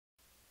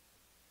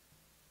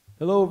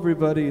Hello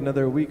everybody,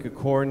 another week of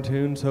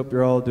quarantines. Hope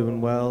you're all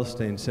doing well,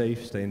 staying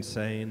safe, staying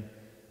sane.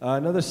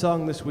 Another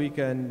song this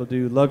weekend, we'll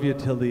do Love You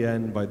Till the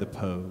End by the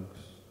Pogues.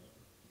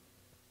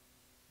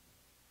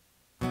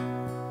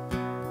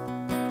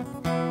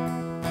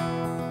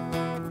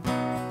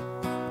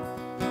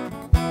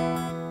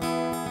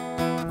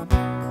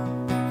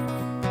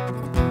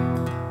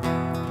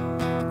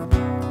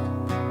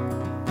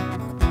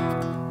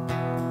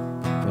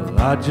 Well,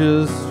 I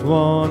just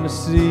want to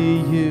see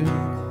you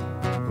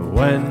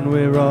when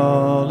we're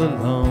all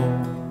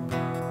alone,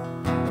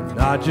 and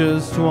I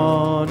just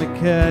want to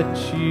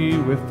catch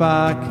you if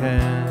I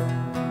can,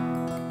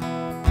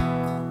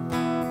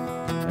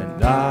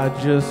 and I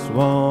just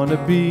want to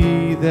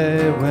be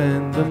there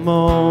when the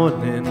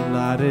morning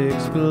light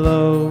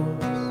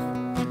explodes.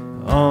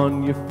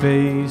 On your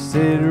face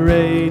it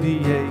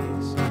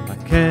radiates, I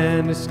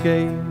can't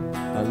escape,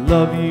 I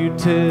love you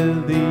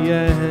till the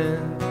end.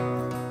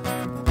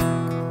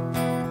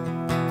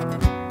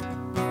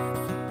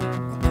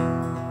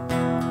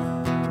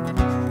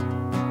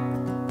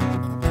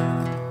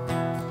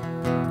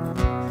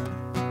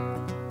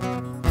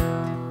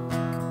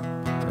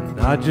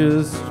 I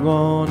just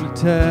want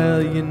to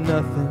tell you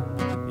nothing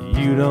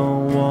you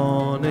don't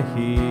want to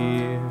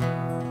hear,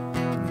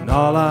 and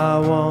all I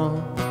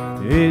want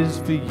is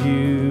for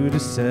you to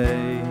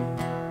say,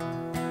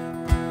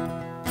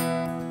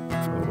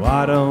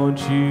 why don't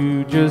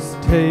you just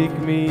take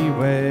me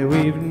where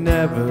we've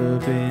never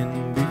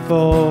been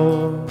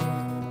before?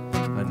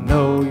 I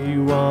know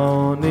you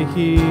want to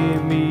hear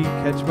me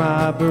catch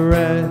my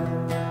breath,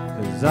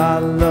 'cause I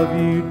love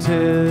you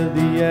till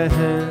the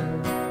end.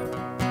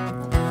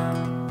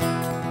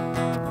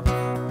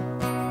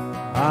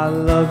 I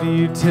love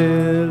you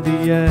till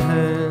the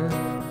end.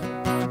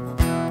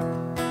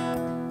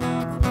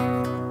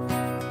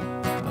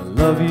 I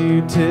love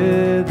you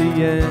till the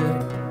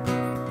end.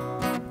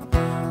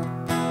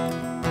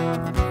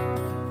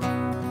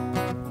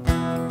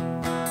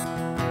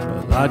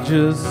 Well, I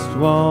just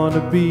want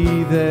to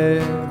be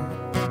there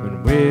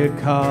when we're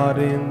caught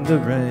in the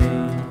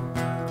rain,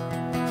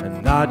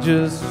 and I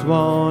just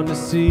want to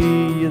see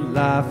you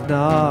laugh,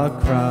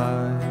 not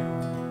cry.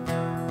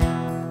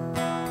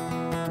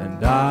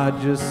 I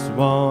just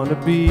want to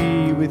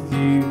be with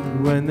you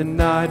when the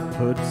night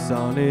puts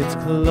on its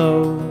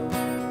clothes.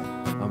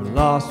 I'm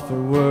lost for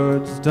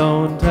words,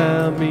 don't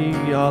tell me,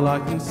 all I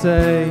can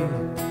say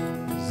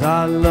is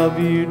I love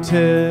you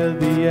till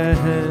the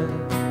end.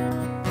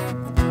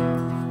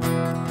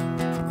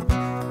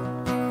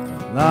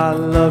 I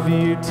love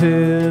you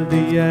till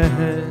the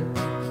end.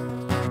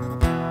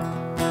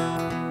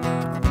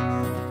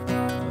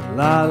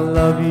 I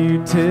love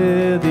you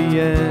till the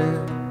end.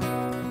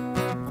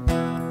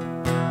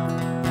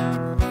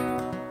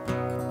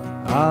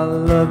 I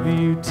love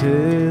you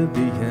till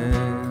the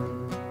end.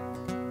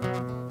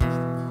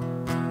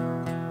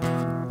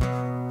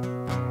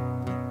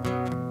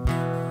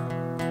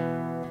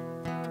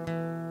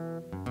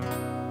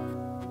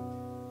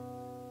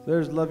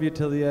 There's Love You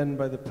Till the End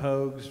by the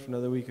Pogues for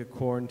another week of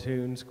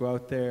quarantines. Go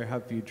out there,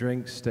 have a few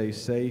drinks, stay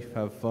safe,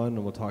 have fun,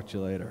 and we'll talk to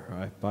you later. All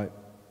right, bye.